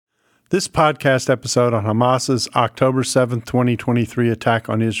This podcast episode on Hamas's October 7th, 2023 attack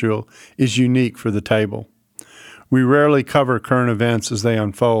on Israel is unique for the table. We rarely cover current events as they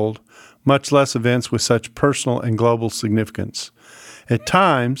unfold, much less events with such personal and global significance. At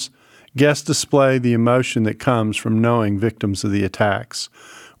times, guests display the emotion that comes from knowing victims of the attacks.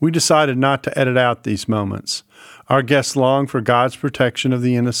 We decided not to edit out these moments. Our guests long for God's protection of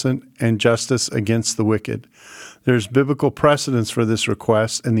the innocent and justice against the wicked. There's biblical precedence for this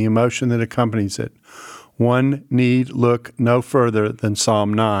request and the emotion that accompanies it. One need look no further than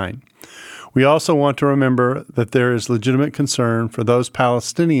Psalm 9. We also want to remember that there is legitimate concern for those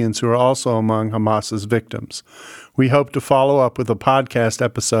Palestinians who are also among Hamas's victims. We hope to follow up with a podcast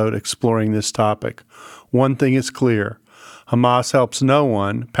episode exploring this topic. One thing is clear: Hamas helps no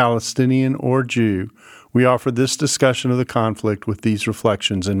one, Palestinian or Jew. We offer this discussion of the conflict with these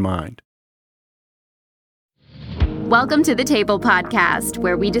reflections in mind. Welcome to the Table Podcast,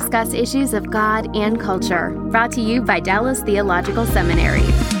 where we discuss issues of God and culture, brought to you by Dallas Theological Seminary.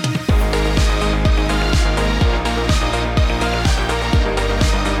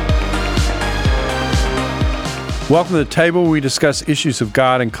 Welcome to the table. We discuss issues of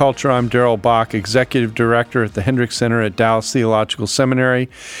God and culture. I'm Darrell Bach, Executive Director at the Hendricks Center at Dallas Theological Seminary.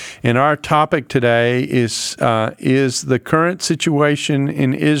 And our topic today is the current situation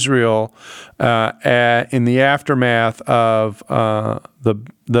in Israel in the aftermath of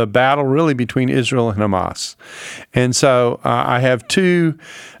the battle really between Israel and Hamas. And so I have two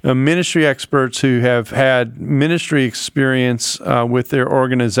ministry experts who have had ministry experience with their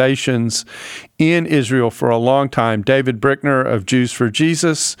organizations in Israel for a long time. David Brickner of Jews for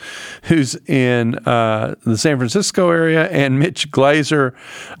Jesus, who's in the San Francisco area, and Mitch Glazer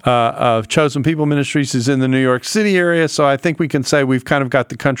of Chosen People Ministries, who's in the New York City area. So I think we can say we've kind of got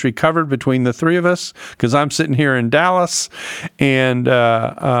the country covered between the three of us, because I'm sitting here in Dallas, and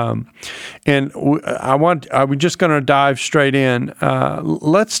we're just going to dive straight in.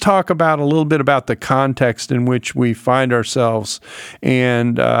 Let's talk about a little bit about the context in which we find ourselves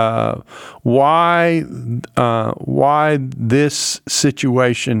and why this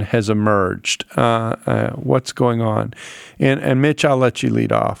situation has emerged. What's going on? And Mitch, I'll let you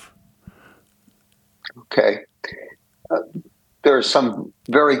lead off. Okay. There are some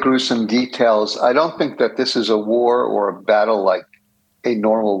very gruesome details. I don't think that this is a war or a battle like a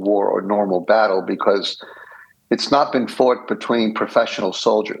normal war or normal battle, because it's not been fought between professional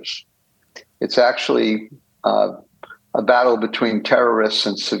soldiers. It's actually a battle between terrorists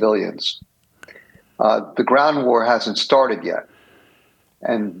and civilians. The ground war hasn't started yet,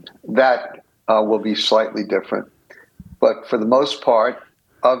 and that will be slightly different. But for the most part,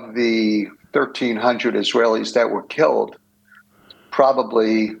 of the 1,300 Israelis that were killed,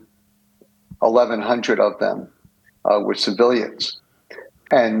 probably 1,100 of them were civilians.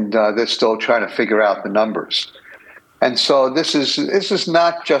 And they're still trying to figure out the numbers. And so this is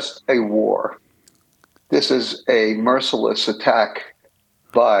not just a war. This is a merciless attack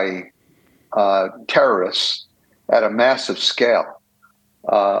by terrorists at a massive scale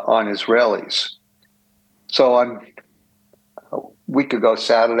on Israelis. So on a week ago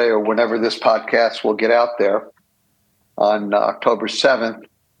Saturday, or whenever this podcast will get out there, on October 7th,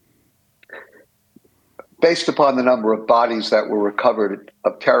 based upon the number of bodies that were recovered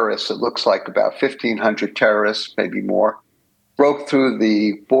of terrorists, it looks like about 1,500 terrorists, maybe more, broke through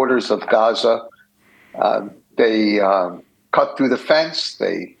the borders of Gaza. They cut through the fence.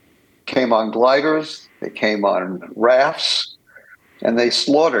 They came on gliders. They came on rafts, and they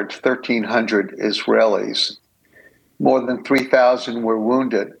slaughtered 1,300 Israelis. More than 3,000 were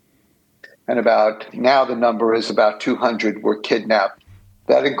wounded, and now the number is about 200 were kidnapped.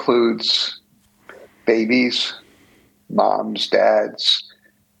 That includes babies, moms, dads,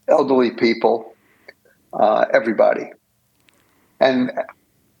 elderly people, everybody. And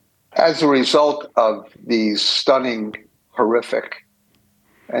as a result of these stunning, horrific,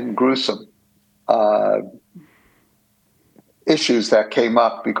 and gruesome issues that came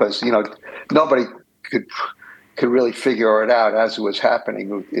up, because nobody could really figure it out as it was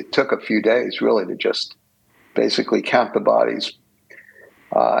happening. It took a few days really to just basically count the bodies.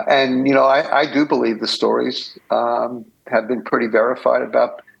 I do believe the stories have been pretty verified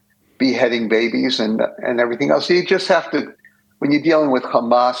about beheading babies and everything else. You just have to, when you're dealing with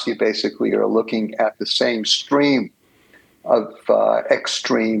Hamas, you basically are looking at the same stream of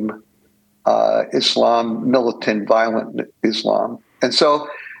extreme Islam, militant, violent Islam. And so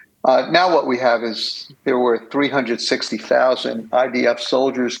now what we have is there were 360,000 IDF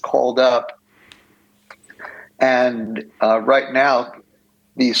soldiers called up. And right now,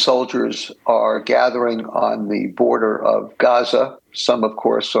 these soldiers are gathering on the border of Gaza. Some, of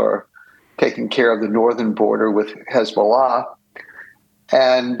course, are taking care of the northern border with Hezbollah.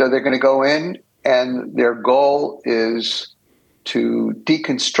 And they're going to go in, and their goal is to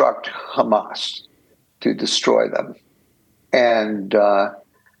deconstruct Hamas, to destroy them.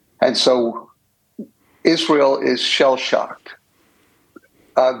 And so Israel is shell-shocked.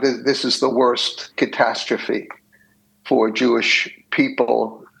 This is the worst catastrophe for Jewish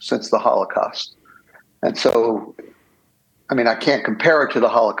people since the Holocaust. And so, I mean, I can't compare it to the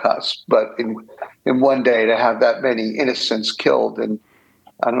Holocaust, but in one day to have that many innocents killed, and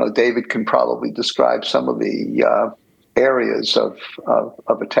I don't know, David can probably describe some of the areas of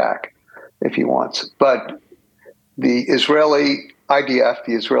attack if he wants. But the Israeli IDF,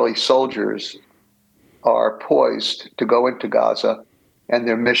 the Israeli soldiers, are poised to go into Gaza, and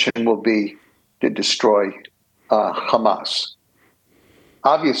their mission will be to destroy Hamas.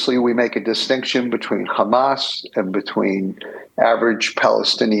 Obviously, we make a distinction between Hamas and between average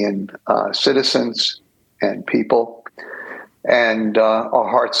Palestinian citizens and people. And our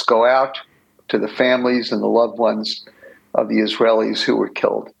hearts go out to the families and the loved ones of the Israelis who were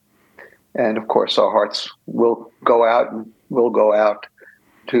killed. And of course, our hearts will go out and will go out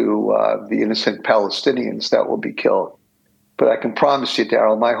to the innocent Palestinians that will be killed. But I can promise you,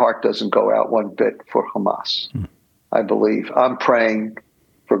 Daryl, my heart doesn't go out one bit for Hamas. I believe I'm praying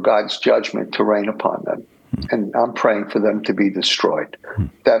for God's judgment to rain upon them. And I'm praying for them to be destroyed.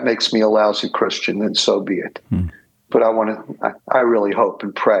 That makes me a lousy Christian, and so be it. But I really hope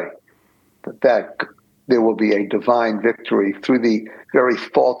and pray that there will be a divine victory through the very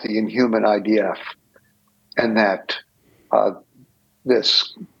faulty and inhuman IDF, and that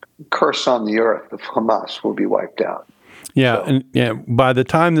this curse on the earth of Hamas will be wiped out. Yeah, and by the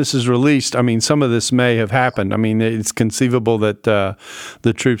time this is released, I mean, some of this may have happened. I mean, it's conceivable that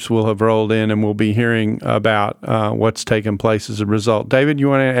the troops will have rolled in, and we'll be hearing about what's taken place as a result. David, you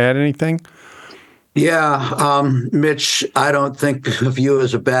want to add anything? Yeah, Mitch, I don't think of you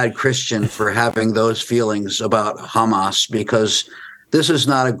as a bad Christian for having those feelings about Hamas, because this is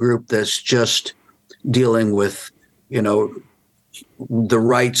not a group that's just dealing with, the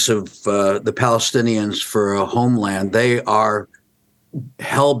rights of the Palestinians for a homeland. They are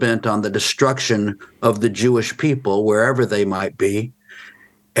hell-bent on the destruction of the Jewish people, wherever they might be.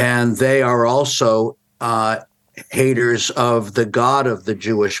 And they are also haters of the God of the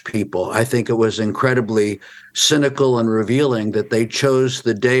Jewish people. I think it was incredibly cynical and revealing that they chose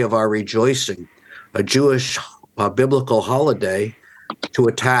the day of our rejoicing, a Jewish biblical holiday, to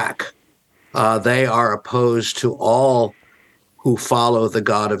attack. They are opposed to all who follow the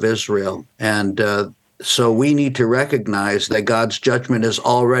God of Israel. And so we need to recognize that God's judgment is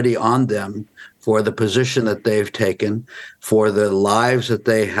already on them for the position that they've taken, for the lives that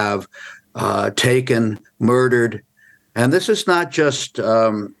they have taken, murdered. And this is not just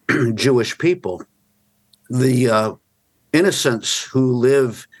Jewish people. The innocents who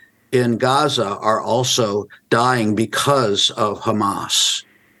live in Gaza are also dying because of Hamas.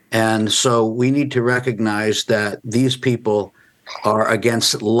 And so we need to recognize that these people are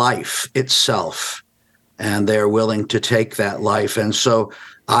against life itself, and they're willing to take that life. And so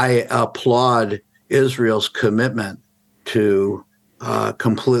I applaud Israel's commitment to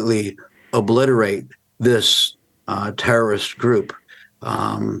completely obliterate this terrorist group.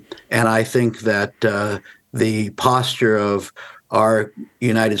 And I think that the posture of our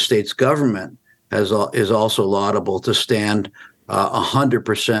United States government is also laudable, to stand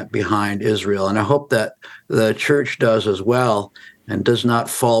 100% behind Israel. And I hope that the church does as well, and does not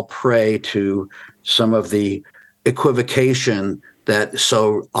fall prey to some of the equivocation that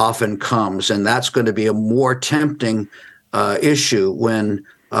so often comes. And that's going to be a more tempting issue when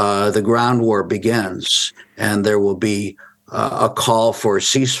the ground war begins, and there will be a call for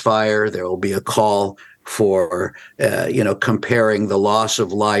ceasefire. There will be a call for, comparing the loss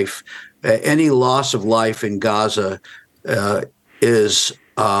of life. Any loss of life in Gaza is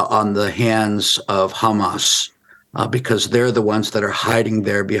on the hands of Hamas, because they're the ones that are hiding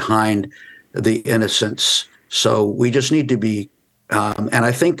there behind the innocents. So we just need to be, and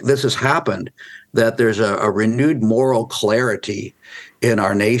I think this has happened, that there's a renewed moral clarity in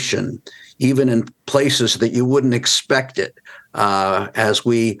our nation, even in places that you wouldn't expect it, as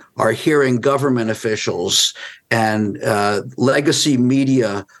we are hearing government officials and legacy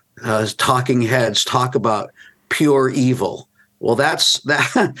media talking heads talk about pure evil. Well, that's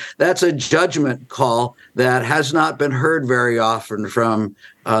a judgment call that has not been heard very often from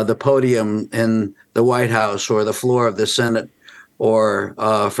the podium in the White House or the floor of the Senate or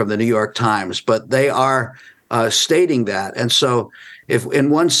from the New York Times. But they are stating that. And so if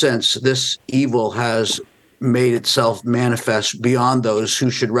in one sense this evil has made itself manifest beyond those who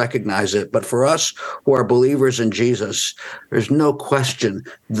should recognize it. But for us who are believers in Jesus, there's no question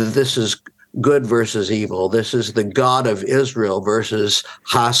that this is good versus evil. This is the God of Israel versus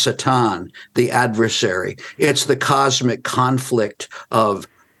Ha-Satan, the adversary. It's the cosmic conflict of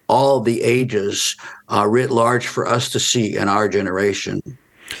all the ages writ large for us to see in our generation.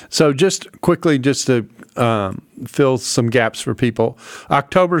 So just quickly, just to fill some gaps for people,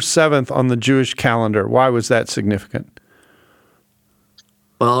 October 7th on the Jewish calendar, why was that significant?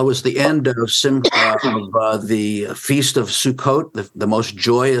 Well, it was the end of the Feast of Sukkot, the most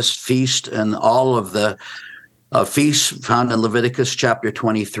joyous feast in all of the feasts found in Leviticus chapter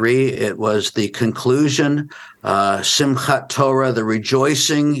 23. It was the conclusion, Simchat Torah, the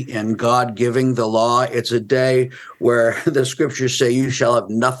rejoicing in God giving the law. It's a day where the scriptures say you shall have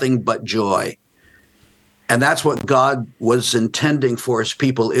nothing but joy. And that's what God was intending for his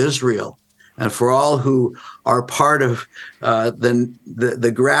people, Israel. And for all who are part of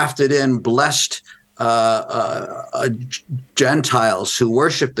the grafted in, blessed Gentiles who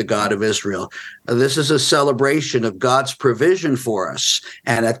worship the God of Israel, this is a celebration of God's provision for us.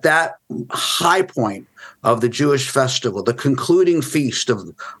 And at that high point of the Jewish festival, the concluding feast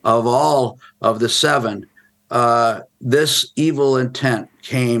of all of the seven, this evil intent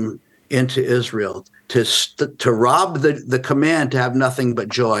came into Israel to rob the command to have nothing but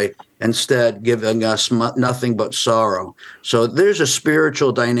joy, instead giving us nothing but sorrow. So there's a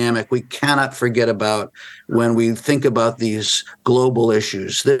spiritual dynamic we cannot forget about when we think about these global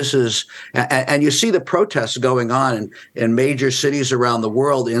issues. This is, and you see the protests going on in major cities around the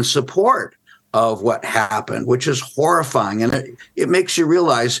world in support of what happened, which is horrifying. And it makes you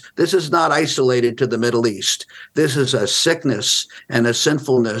realize this is not isolated to the Middle East. This is a sickness and a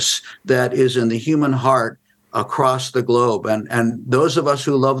sinfulness that is in the human heart across the globe. And those of us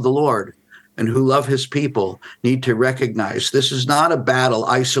who love the Lord and who love his people need to recognize this is not a battle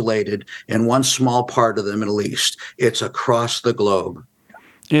isolated in one small part of the Middle East. It's across the globe.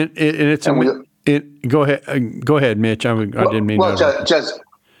 Go ahead, Mitch. I didn't mean to.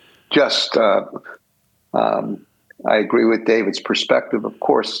 I agree with David's perspective, of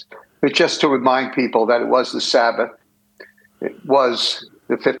course, but just to remind people that it was the Sabbath. It was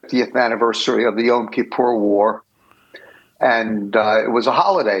the 50th anniversary of the Yom Kippur War, and it was a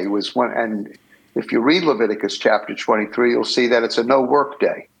holiday. It was and if you read Leviticus chapter 23, you'll see that it's a no-work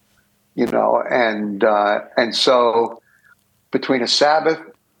day, and so between a Sabbath,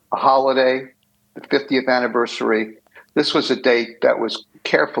 a holiday, the 50th anniversary, this was a date that was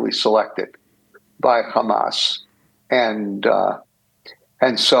carefully selected by Hamas, and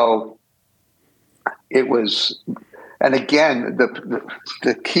so it was. And again,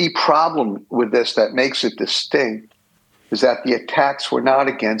 the key problem with this that makes it distinct is that the attacks were not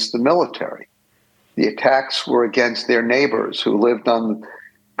against the military. The attacks were against their neighbors who lived on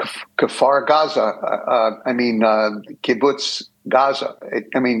Kfar Gaza. Kibbutz Gaza.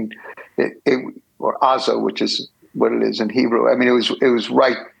 Or Aza, which is what it is in Hebrew. I mean, it was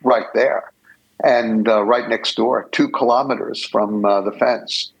right there, and right next door, 2 kilometers from the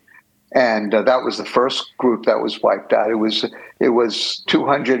fence. And that was the first group that was wiped out. It was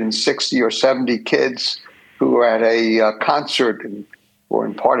 260 or 70 kids who were at a concert or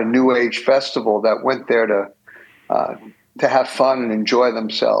in part a New Age festival that went there to have fun and enjoy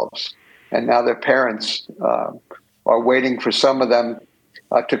themselves. And now their parents are waiting for some of them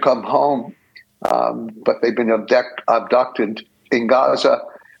to come home, but they've been abducted in Gaza.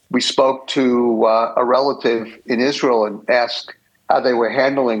 We spoke to a relative in Israel and asked how they were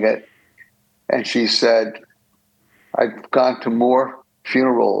handling it. And she said, I've gone to more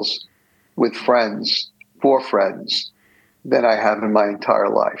funerals with friends, for friends, than I have in my entire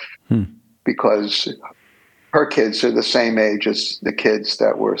life. Because her kids are the same age as the kids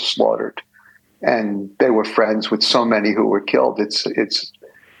that were slaughtered. And they were friends with so many who were killed. It's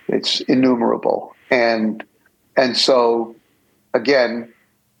innumerable. And so, again,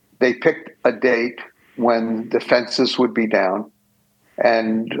 they picked a date when the fences would be down,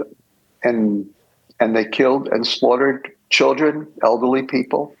 and they killed and slaughtered children, elderly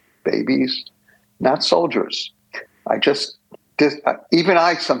people, babies, not soldiers. Even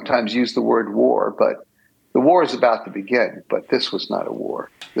I sometimes use the word war, but the war is about to begin. But this was not a war.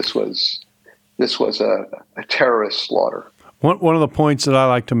 This was a terrorist slaughter. One of the points that I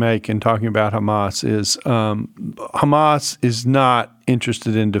like to make in talking about Hamas is Hamas is not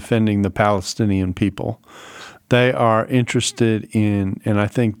interested in defending the Palestinian people. They are interested in, and I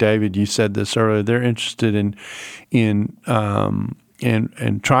think, David, you said this earlier, they're interested in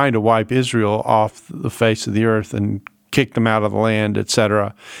trying to wipe Israel off the face of the earth and kick them out of the land,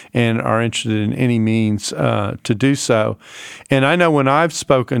 etc., and are interested in any means to do so. And I know when I've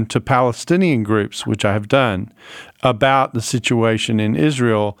spoken to Palestinian groups, which I have done, about the situation in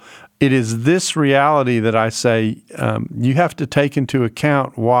Israel, it is this reality that I say you have to take into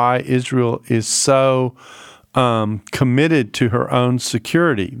account why Israel is so committed to her own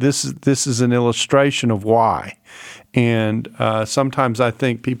security. This is an illustration of why. And sometimes I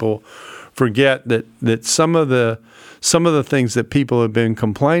think people forget that some of the things that people have been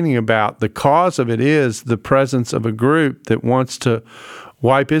complaining about, the cause of it is the presence of a group that wants to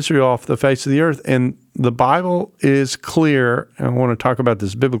wipe Israel off the face of the earth. And the Bible is clear, and I want to talk about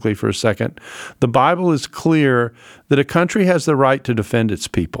this biblically for a second. The Bible is clear that a country has the right to defend its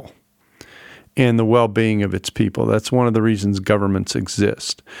people and the well-being of its people. That's one of the reasons governments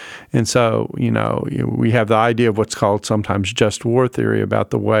exist. And so, we have the idea of what's called sometimes just war theory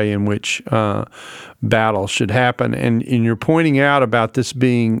about the way in which battle should happen. And you're pointing out about this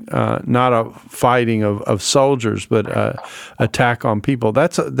being not a fighting of soldiers, but attack on people.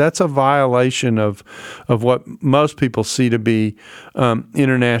 That's a violation of what most people see to be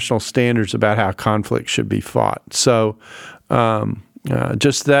international standards about how conflict should be fought. So,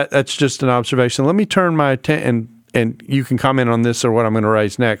 that's just an observation. Let me turn my attention, and you can comment on this or what I'm going to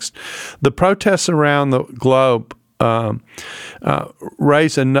raise next. The protests around the globe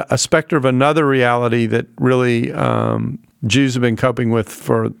raise a specter of another reality that really Jews have been coping with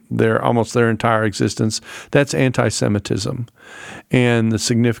for almost their entire existence. That's anti-Semitism and the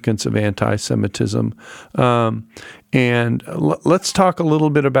significance of anti-Semitism. And let's talk a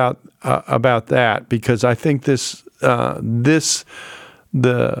little bit about that, because I think the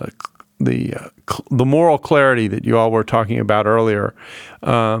moral clarity that you all were talking about earlier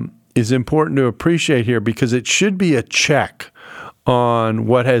is important to appreciate here, because it should be a check on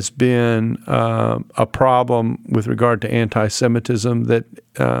what has been a problem with regard to anti-Semitism that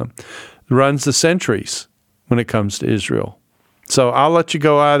runs the centuries when it comes to Israel. So I'll let you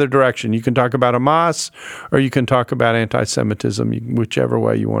go either direction. You can talk about Hamas, or you can talk about anti-Semitism, whichever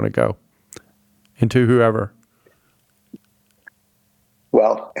way you want to go, and to whoever.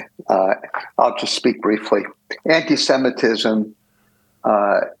 Well, I'll just speak briefly. Anti-Semitism,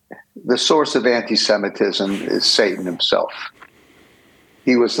 the source of anti-Semitism is Satan himself.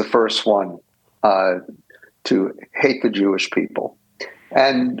 He was the first one to hate the Jewish people.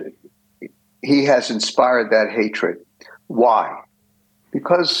 And he has inspired that hatred. Why?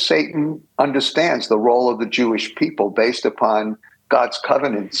 Because Satan understands the role of the Jewish people based upon God's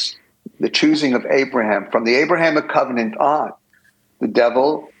covenants, the choosing of Abraham. From the Abrahamic covenant on, the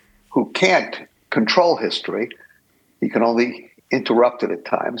devil, who can't control history, he can only interrupt it at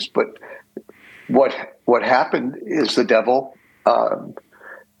times. But what happened is the devil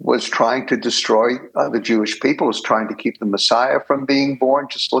was trying to destroy the Jewish people, was trying to keep the Messiah from being born.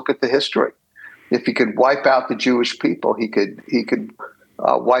 Just look at the history. If he could wipe out the Jewish people, he could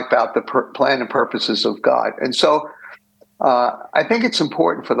wipe out the plan and purposes of God. And so I think it's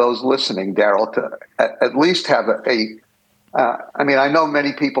important for those listening, Daryl, to at least have I know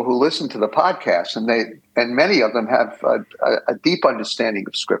many people who listen to the podcast, and many of them have a deep understanding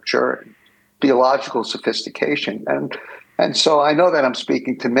of Scripture and theological sophistication. And so I know that I'm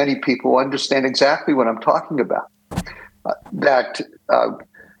speaking to many people who understand exactly what I'm talking about, that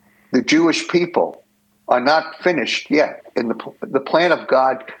the Jewish people are not finished yet. And the plan of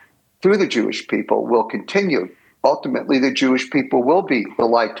God through the Jewish people will continue. Ultimately, the Jewish people will be the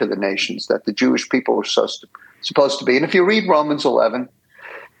light to the nations that the Jewish people were supposed to be. And if you read Romans 11,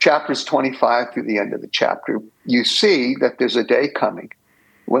 chapters 25 through the end of the chapter, you see that there's a day coming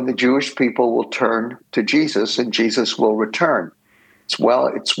when the Jewish people will turn to Jesus and Jesus will return. It's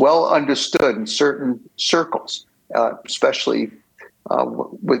well understood in certain circles, especially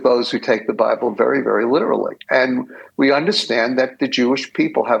with those who take the Bible very, very literally. And we understand that the Jewish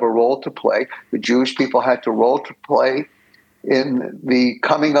people have a role to play. The Jewish people had a role to play in the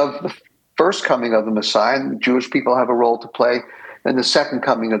first coming of the Messiah, and the Jewish people have a role to play in the second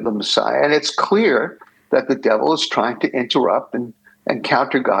coming of the Messiah. And it's clear that the devil is trying to interrupt and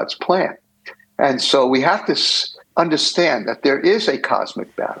counter God's plan. And so we have to understand that there is a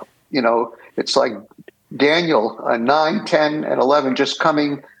cosmic battle. It's like Daniel 9, 10, and 11 just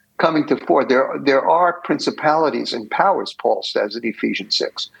coming to fore. There are principalities and powers, Paul says in Ephesians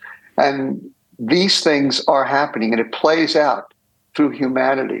 6. And these things are happening, and it plays out through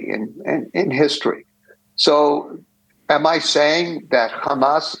humanity and in history. So am I saying that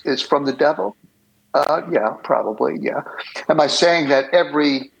Hamas is from the devil? Yeah, probably, yeah. Am I saying that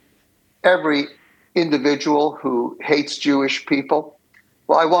every individual who hates Jewish people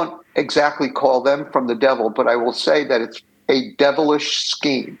well, I won't exactly call them from the devil, but I will say that it's a devilish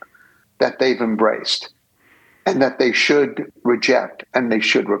scheme that they've embraced and that they should reject and they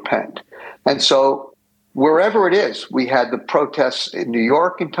should repent. And so wherever it is, we had the protests in New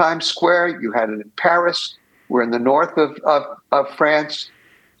York in Times Square, you had it in Paris, we're in the north of France,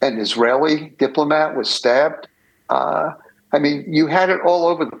 an Israeli diplomat was stabbed. You had it all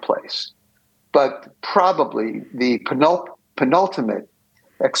over the place. But probably the penultimate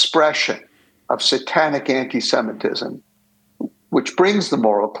expression of satanic anti-Semitism, which brings the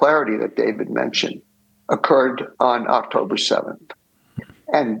moral clarity that David mentioned, occurred on October 7th.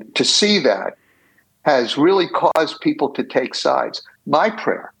 And to see that has really caused people to take sides. My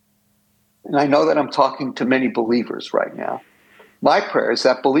prayer, and I know that I'm talking to many believers right now, my prayer is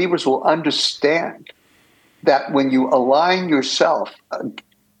that believers will understand that when you align yourself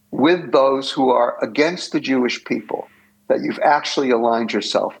with those who are against the Jewish people, that you've actually aligned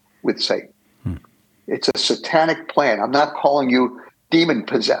yourself with Satan. It's a satanic plan. I'm not calling you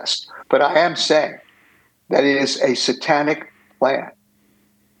demon-possessed, but I am saying that it is a satanic plan.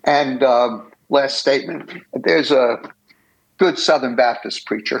 And last statement, there's a good Southern Baptist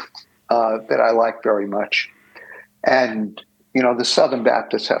preacher that I like very much. And the Southern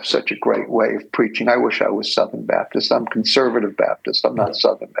Baptists have such a great way of preaching. I wish I was Southern Baptist. I'm conservative Baptist. I'm not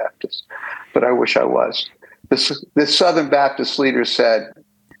Southern Baptist, but I wish I was. This Southern Baptist leader said,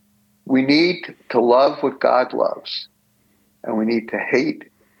 we need to love what God loves, and we need to hate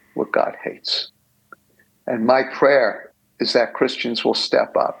what God hates. And my prayer is that Christians will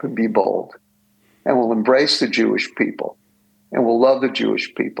step up and be bold, and will embrace the Jewish people, and will love the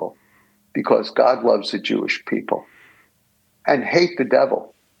Jewish people, because God loves the Jewish people. And hate the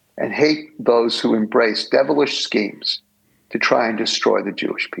devil, and hate those who embrace devilish schemes to try and destroy the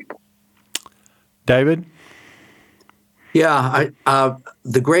Jewish people. David? Yeah,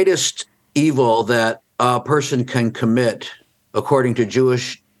 the greatest evil that a person can commit, according to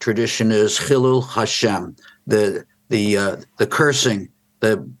Jewish tradition, is Chilul Hashem, the cursing,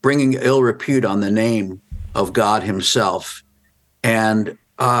 the bringing ill repute on the name of God himself. And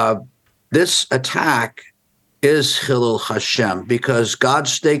this attack is Chilul Hashem, because God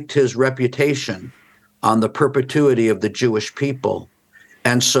staked his reputation on the perpetuity of the Jewish people.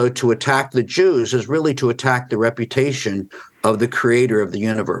 And so to attack the Jews is really to attack the reputation of the creator of the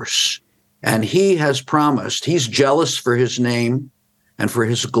universe. And he has promised, he's jealous for his name and for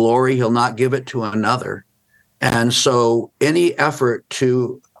his glory. He'll not give it to another. And so any effort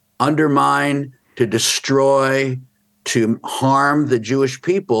to undermine, to destroy, to harm the Jewish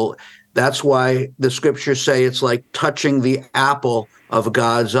people, that's why the scriptures say it's like touching the apple of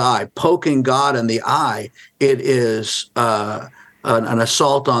God's eye, poking God in the eye. It is an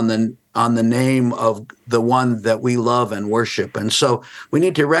assault on the name of the one that we love and worship. And so we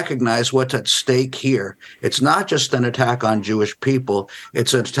need to recognize what's at stake here. It's not just an attack on Jewish people.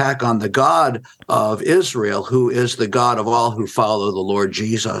 It's an attack on the God of Israel, who is the God of all who follow the Lord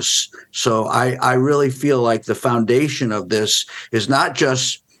Jesus. So I really feel like the foundation of this is not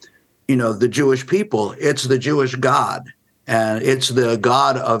just the Jewish people, it's the Jewish God, and it's the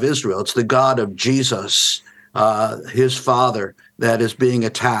God of Israel. It's the God of Jesus, his father, that is being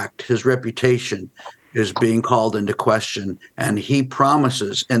attacked. His reputation is being called into question, and he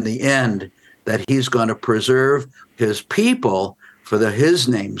promises in the end that he's going to preserve his people for his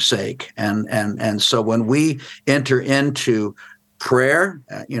name's sake. And so when we enter into prayer,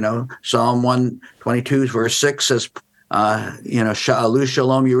 Psalm 122 verse 6 says, Sha'alu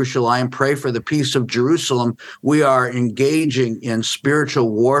Shalom Yerushalayim, pray for the peace of Jerusalem. We are engaging in spiritual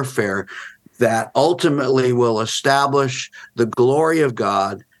warfare that ultimately will establish the glory of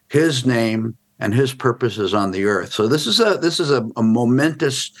God, his name, and his purposes on the earth. So this is a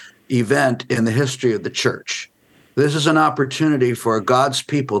momentous event in the history of the church. This is an opportunity for God's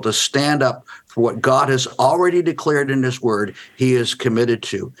people to stand up for what God has already declared in his word he is committed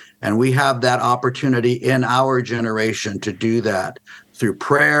to. And we have that opportunity in our generation to do that through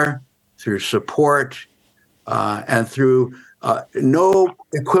prayer, through support, and through no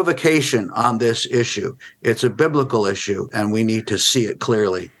equivocation on this issue. It's a biblical issue, and we need to see it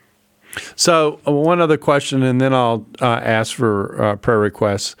clearly. So one other question, and then I'll ask for prayer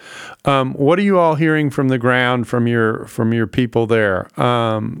requests. What are you all hearing from the ground, from your people there,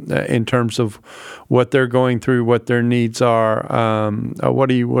 in terms of what they're going through, what their needs are? What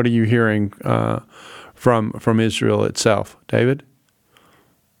are you hearing from Israel itself, David?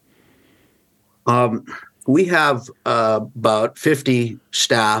 We have about 50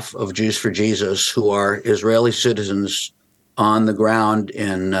 staff of Jews for Jesus who are Israeli citizens on the ground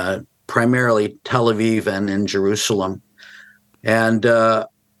in primarily Tel Aviv and in Jerusalem. And a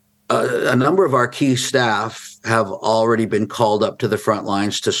number of our key staff have already been called up to the front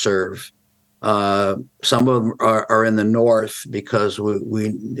lines to serve. Some of them are in the north because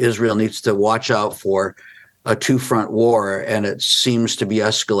Israel needs to watch out for a two-front war, and it seems to be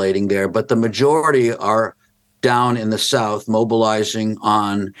escalating there. But the majority are down in the south, mobilizing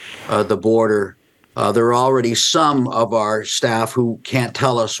on the border. There are already some of our staff who can't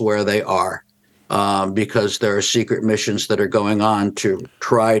tell us where they are because there are secret missions that are going on to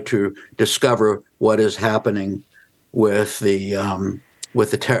try to discover what is happening with the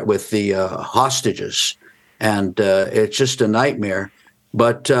hostages, and it's just a nightmare.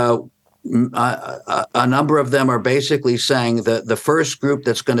 But a number of them are basically saying that the first group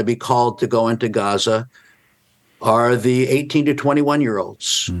that's going to be called to go into Gaza are the 18 to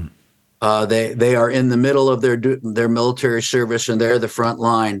 21-year-olds. They are in the middle of their military service, and they're the front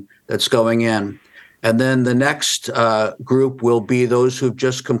line that's going in. And then the next group will be those who've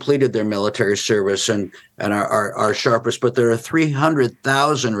just completed their military service and are sharpest. But there are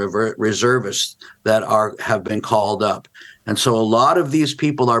 300,000 reservists that have been called up. And so a lot of these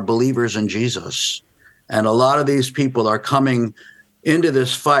people are believers in Jesus. And a lot of these people are coming into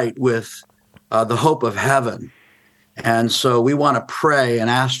this fight with the hope of heaven. And so we want to pray and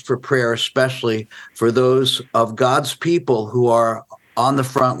ask for prayer, especially for those of God's people who are on the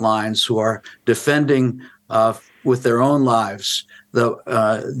front lines, who are defending with their own lives the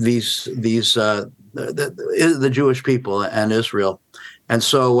Jewish people and Israel. And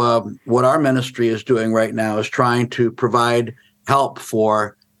so what our ministry is doing right now is trying to provide help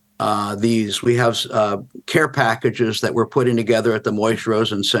for these. We have care packages that we're putting together at the Moish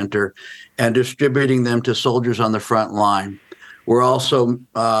Rosen Center and distributing them to soldiers on the front line. We're also,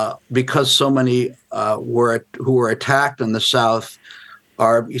 because so many who were attacked in the South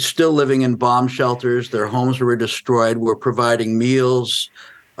are still living in bomb shelters, their homes were destroyed, we're providing meals,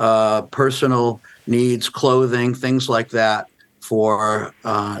 personal needs, clothing, things like that for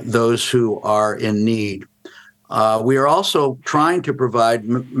those who are in need. We are also trying to provide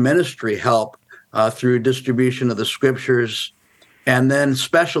ministry help through distribution of the scriptures and then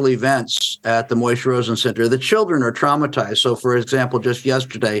special events at the Moish Rosen Center. The children are traumatized. So, for example, just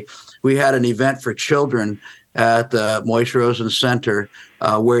yesterday, we had an event for children at the Moish Rosen Center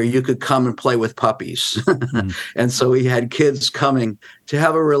where you could come and play with puppies. And so we had kids coming to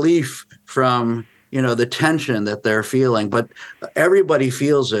have a relief from, the tension that they're feeling. But everybody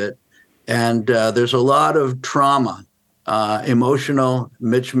feels it. And there's a lot of trauma, emotional.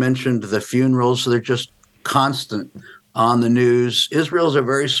 Mitch mentioned the funerals. They're just constant on the news. Israel's a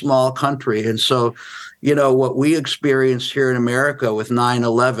very small country. And so, what we experienced here in America with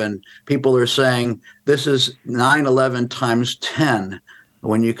 9/11, people are saying this is 9/11 times 10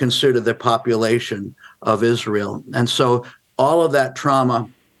 when you consider the population of Israel. And so all of that trauma,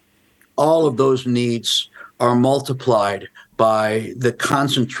 all of those needs are multiplied by the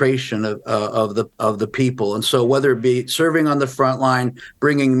concentration of the people. And so whether it be serving on the front line,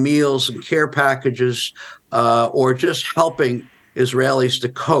 bringing meals and care packages, or just helping Israelis to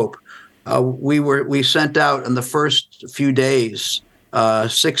cope, we sent out in the first few days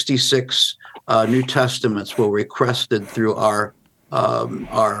 66 New Testaments were requested through our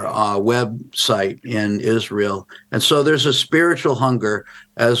website in Israel. And so there's a spiritual hunger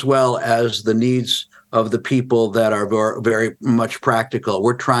as well as the needs of the people that are very much practical.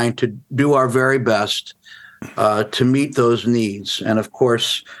 We're trying to do our very best to meet those needs. And of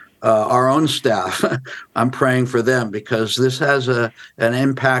course, our own staff, I'm praying for them because this has an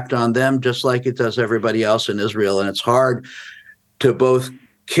impact on them just like it does everybody else in Israel. And it's hard to both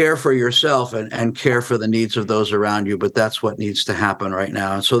care for yourself and care for the needs of those around you, but that's what needs to happen right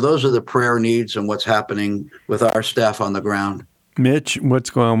now. And so those are the prayer needs and what's happening with our staff on the ground. Mitch, what's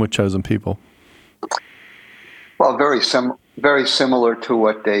going on with Chosen People? Well, very similar to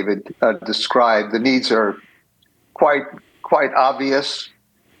what David described. The needs are quite obvious.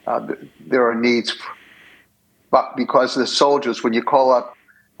 There are needs, but because the soldiers, when you call up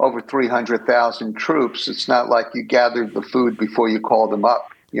over 300,000 troops, it's not like you gathered the food before you called them up,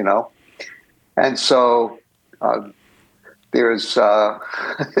 And so there's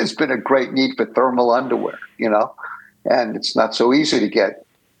been a great need for thermal underwear, and it's not so easy to get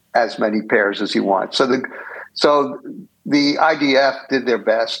as many pairs as you want. So the IDF did their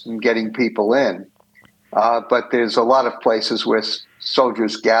best in getting people in, but there's a lot of places where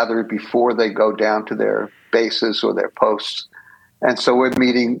soldiers gather before they go down to their bases or their posts. And so we're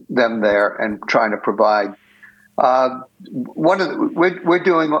meeting them there and trying to provide. We're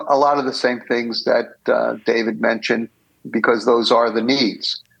doing a lot of the same things that David mentioned because those are the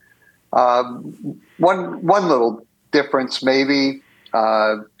needs. One little difference maybe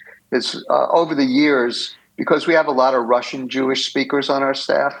is over the years, because we have a lot of Russian Jewish speakers on our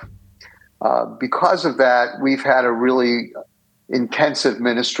staff. Because of that, we've had a really intensive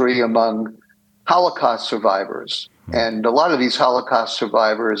ministry among Holocaust survivors. And a lot of these Holocaust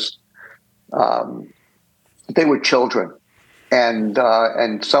survivors, they were children, and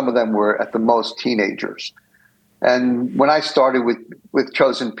some of them were at the most teenagers. And when I started with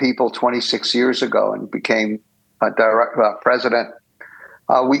Chosen People 26 years ago and became a president,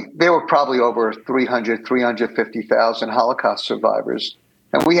 there were probably over 350,000 Holocaust survivors.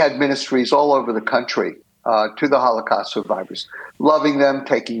 And we had ministries all over the country to the Holocaust survivors, loving them,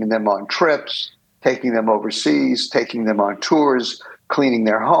 taking them on trips, taking them overseas, taking them on tours, cleaning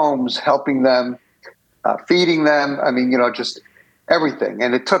their homes, helping them, feeding them. I mean, just everything.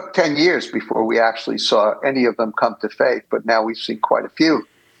 And it took 10 years before we actually saw any of them come to faith. But now we've seen quite a few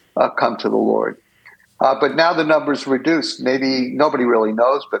come to the Lord. But now the number's reduced. Maybe nobody really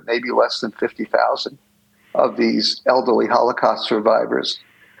knows, but maybe less than 50,000 of these elderly Holocaust survivors.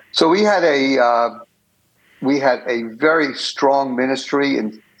 So we had a very strong ministry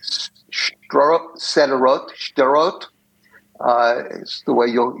in Sderot. It's the way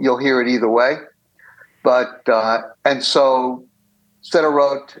you'll hear it either way. But and so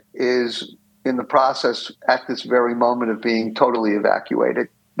Sderot is in the process at this very moment of being totally evacuated.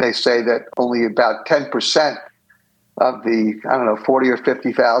 They say that only about 10% of the, 40 or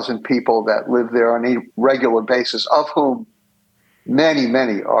 50,000 people that live there on a regular basis, of whom many,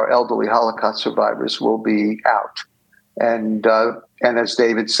 many are elderly Holocaust survivors, will be out. And as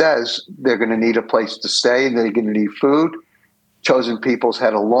David says, they're going to need a place to stay and they're going to need food. Chosen People's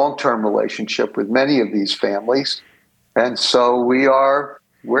had a long-term relationship with many of these families. And so we're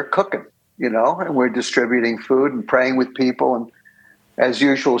cooking, and we're distributing food and praying with people and, as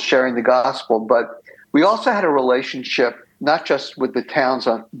usual, sharing the gospel. But we also had a relationship, not just with the towns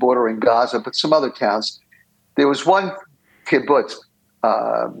bordering Gaza, but some other towns. There was one kibbutz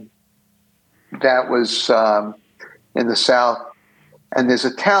that was in the south, and there's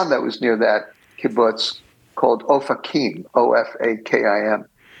a town that was near that kibbutz called Ofakim, Ofakim.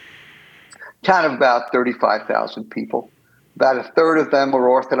 Town of about 35,000 people. About a third of them were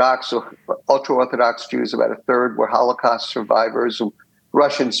Orthodox or ultra-Orthodox Jews. About a third were Holocaust survivors,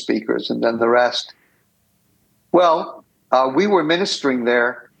 Russian speakers, and then the rest. Well, we were ministering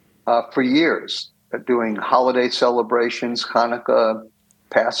there for years, doing holiday celebrations, Hanukkah,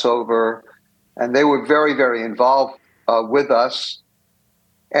 Passover, and they were very, very involved with us.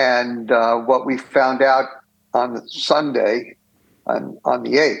 And what we found out on Sunday, on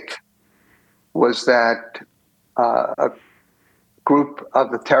the 8th, was that a group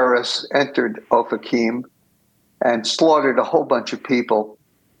of the terrorists entered Ofakim and slaughtered a whole bunch of people.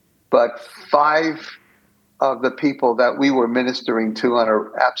 But 5 of the people that we were ministering to on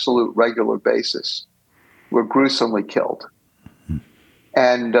an absolute regular basis were gruesomely killed.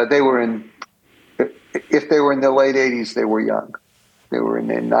 And they were if they were in their late 80s, they were young. They were in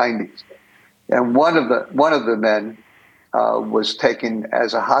their 90s. And one of the men was taken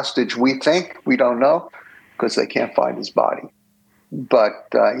as a hostage. We don't know, because they can't find his body. But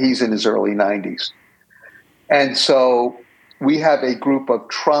he's in his early 90s. And so we have a group of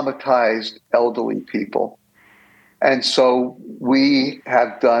traumatized elderly people. And so we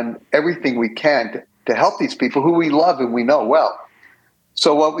have done everything we can to help these people who we love and we know well.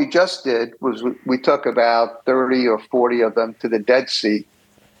 So what we just did was we took about 30 or 40 of them to the Dead Sea.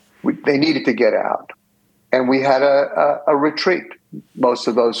 They needed to get out. And we had a retreat. Most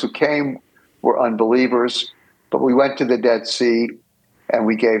of those who came were unbelievers, but we went to the Dead Sea and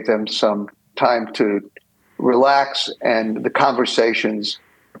we gave them some time to relax, and the conversations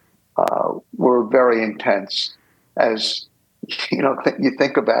were very intense. As you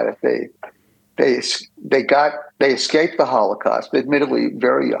think about it, they escaped the Holocaust, admittedly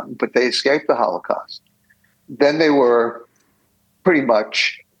very young, but they escaped the Holocaust. Then they were pretty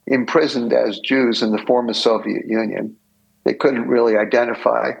much imprisoned as Jews in the former Soviet Union. They couldn't really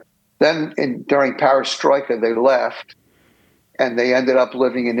identify. Then during Perestroika, they left, and they ended up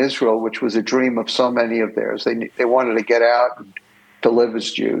living in Israel, which was a dream of so many of theirs. They wanted to get out and to live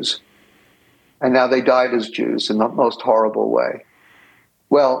as Jews. And now they died as Jews in the most horrible way.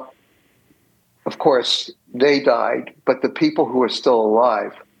 Well, of course, they died, but the people who are still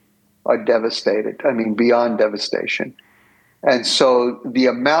alive are devastated. I mean, beyond devastation. And so the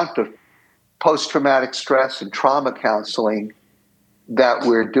amount of post-traumatic stress and trauma counseling that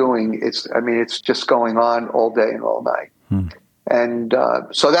we're doing, it's just going on all day and all night. And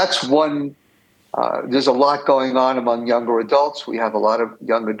so that's one. There's a lot going on among younger adults. We have a lot of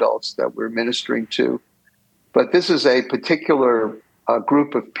young adults that we're ministering to. But this is a particular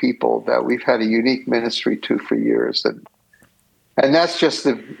group of people that we've had a unique ministry to for years. And that's just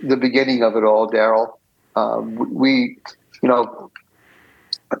the beginning of it all, Daryl.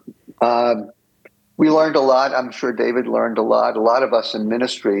 We learned a lot. I'm sure David learned a lot. A lot of us in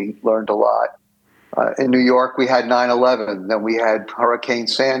ministry learned a lot. In New York, we had 9/11. Then we had Hurricane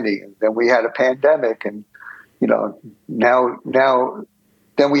Sandy. And then we had a pandemic. And, now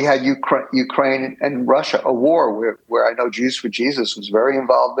then we had Ukraine and Russia, a war where I know Jews for Jesus was very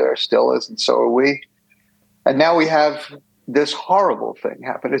involved there, still is, and so are we. And now we have this horrible thing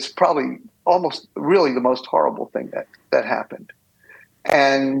happen. It's probably almost really the most horrible thing that happened.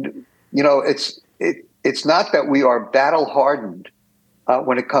 And, it's not that we are battle hardened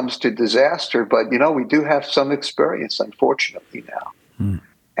when it comes to disaster, but, we do have some experience, unfortunately, now.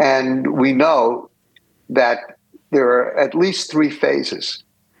 And we know that there are at least 3 phases.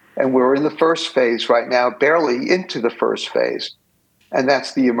 And we're in the first phase right now, barely into the first phase. And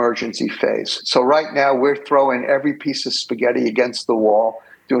that's the emergency phase. So right now we're throwing every piece of spaghetti against the wall,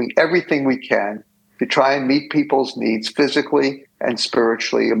 doing everything we can to try and meet people's needs physically and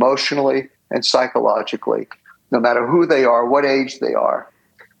spiritually, emotionally and psychologically, no matter who they are, what age they are.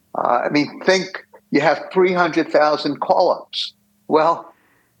 Think you have 300,000 call-ups. Well,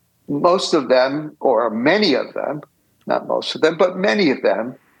 most of them, or many of them, not most of them, but many of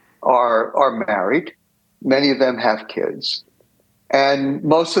them are married. Many of them have kids. And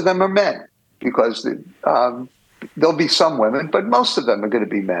most of them are men, because there'll be some women, but most of them are going to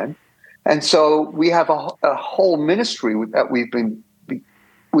be men. And so we have a whole ministry that we've been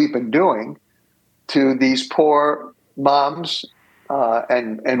doing to these poor moms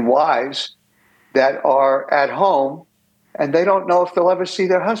and wives that are at home, and they don't know if they'll ever see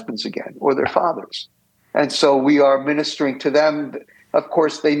their husbands again or their fathers. And so we are ministering to them. Of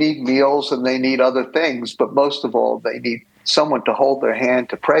course, they need meals and they need other things, but most of all, they need someone to hold their hand,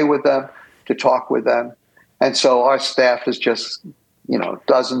 to pray with them, to talk with them. And so our staff is just,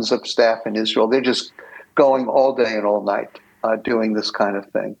 dozens of staff in Israel. They're just going all day and all night doing this kind of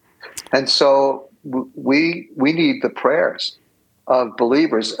thing. And so we need the prayers of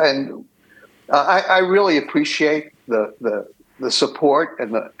believers. And I really appreciate the support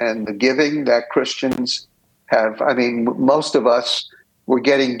and the giving that Christians have. Most of us were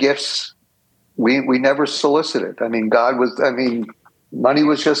getting gifts we never solicited. Money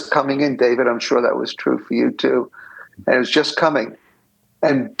was just coming in, David. I'm sure that was true for you too. And it was just coming.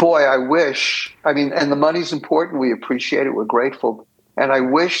 And boy, I wish, and the money's important. We appreciate it. We're grateful. And I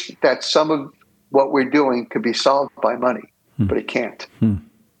wish that some of what we're doing could be solved by money, but it can't.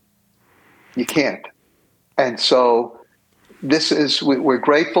 You can't. And so we're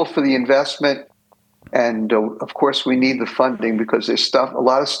grateful for the investment. And of course, we need the funding because there's a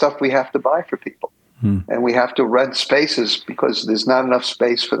lot of stuff we have to buy for people. And we have to rent spaces because there's not enough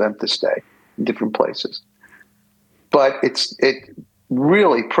space for them to stay in different places. But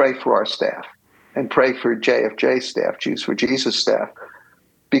really pray for our staff and pray for JFJ staff, Jews for Jesus staff,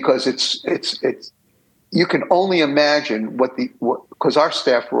 because it's you can only imagine because our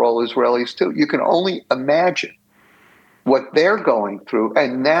staff were all Israelis too. You can only imagine what they're going through,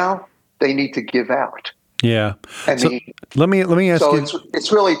 and now they need to give out. Yeah. Let me ask you. So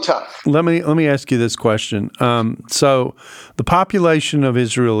it's really tough. Let me ask you this question. So the population of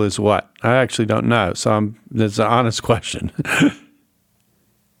Israel is what? I actually don't know. So that's an honest question.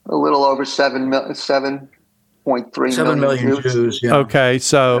 A little over 7.3 million Jews. Yeah. Okay.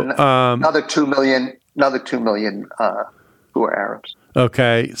 So another 2 million. Another 2 million who are Arabs.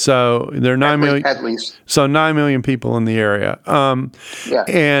 Okay, so there are 9 million. At least. So 9 million people in the area. Yeah.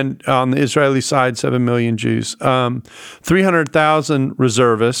 And on the Israeli side, 7 million Jews. 300,000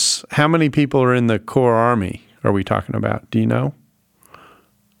 reservists. How many people are in the core army are we talking about? Do you know?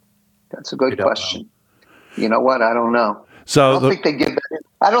 That's a good question. You know what? I don't know. So I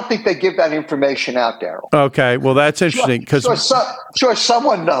don't think they give that information out, Daryl. Okay, well that's interesting because sure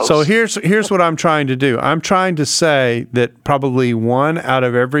someone knows. So here's what I'm trying to do. I'm trying to say that probably 1 out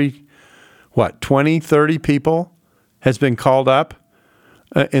of every 20, 30 people has been called up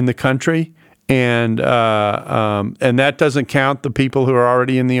in the country, and that doesn't count the people who are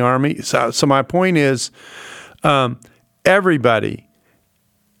already in the army. So my point is, everybody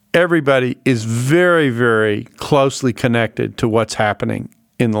is very, very closely connected to what's happening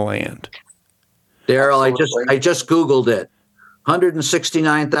in the land. Daryl, I just Googled it.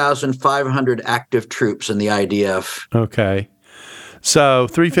 169,500 active troops in the IDF. Okay. So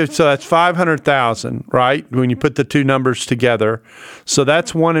 350. So that's 500,000, right? When you put the two numbers together. So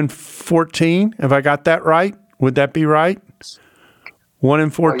that's 1 in 14. Have I got that right? Would that be right? 1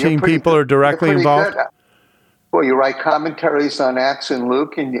 in 14 people are directly involved? Well, you write commentaries on Acts and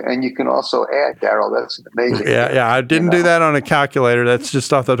Luke, and you can also add, Daryl. That's amazing. Yeah. I didn't do that on a calculator. That's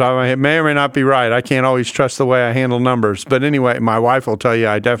just off the top of my head. May or may not be right. I can't always trust the way I handle numbers. But anyway, my wife will tell you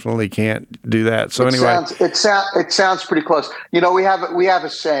I definitely can't do that. So it sounds pretty close. We have a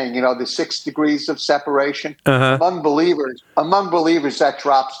saying. The 6 degrees of separation among believers. Among believers, that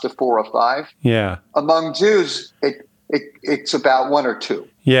drops to 4 or 5. Yeah. Among Jews, it's about 1 or 2.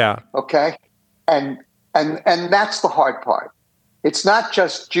 Yeah. Okay. And that's the hard part. It's not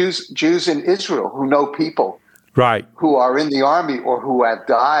just Jews in Israel who know people, right, who are in the army or who have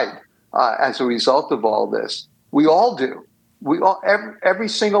died as a result of all this. We all do. We all, every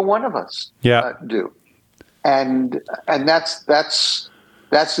single one of us, do. And that's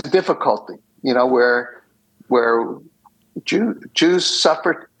the difficulty. Where Jews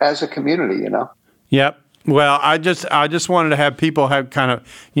suffered as a community. Yep. Well, I just wanted to have people have kind of,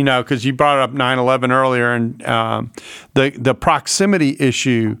 because you brought up 9/11 earlier, and the proximity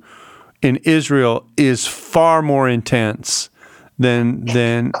issue in Israel is far more intense than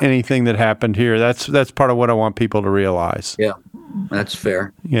anything that happened here. That's part of what I want people to realize. Yeah, that's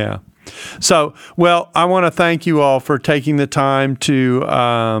fair. Yeah. So, well, I want to thank you all for taking the time to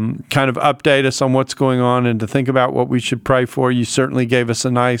kind of update us on what's going on and to think about what we should pray for. You certainly gave us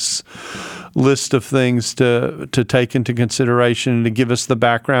a nice list of things to take into consideration and to give us the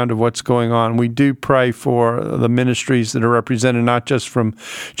background of what's going on. We do pray for the ministries that are represented, not just from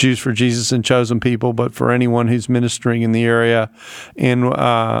Jews for Jesus and Chosen People, but for anyone who's ministering in the area. And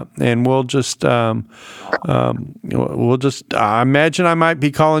we'll just I imagine I might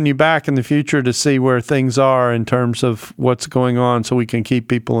be calling you back in the future to see where things are in terms of what's going on, so we can keep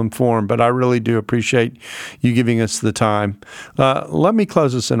people informed. But I really do appreciate you giving us the time. Let me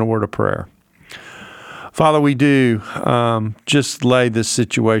close us in a word of prayer. Father, we do just lay this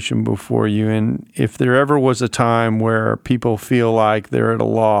situation before you. And if there ever was a time where people feel like they're at a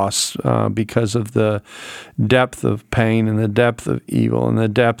loss because of the depth of pain and the depth of evil and the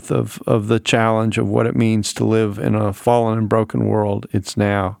depth of the challenge of what it means to live in a fallen and broken world, it's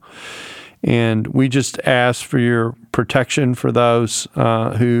now. And we just ask for your protection for those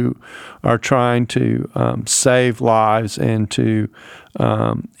who are trying to save lives and trying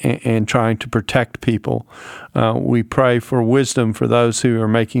to protect people. We pray for wisdom for those who are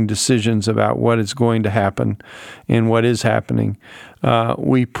making decisions about what is going to happen and what is happening.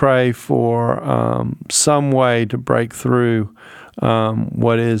 We pray for some way to break through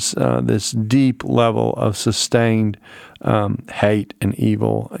what is this deep level of sustained hate and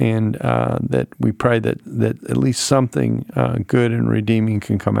evil, and that we pray that at least something good and redeeming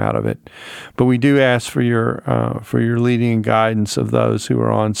can come out of it. But we do ask for your leading and guidance of those who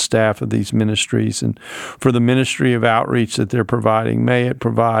are on staff of these ministries, and for the ministry of outreach that they're providing. May it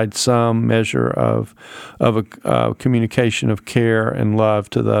provide some measure of a communication of care and love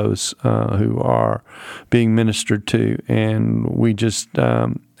to those who are being ministered to. And we just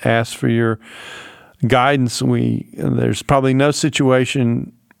ask for your guidance. There's probably no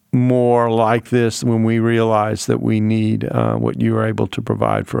situation more like this when we realize that we need what you are able to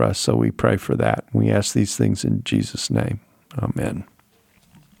provide for us. So we pray for that. We ask these things in Jesus' name. Amen.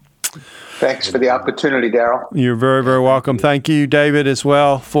 Thanks for the opportunity, Daryl. You're very, very welcome. Thank you, David, as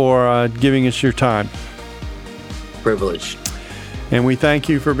well, for giving us your time. Privilege. And we thank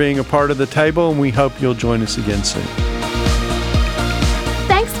you for being a part of the table, and we hope you'll join us again soon.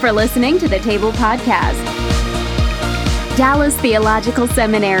 Thanks for listening to the Table Podcast. Dallas Theological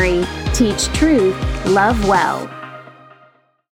Seminary. Teach truth, love well.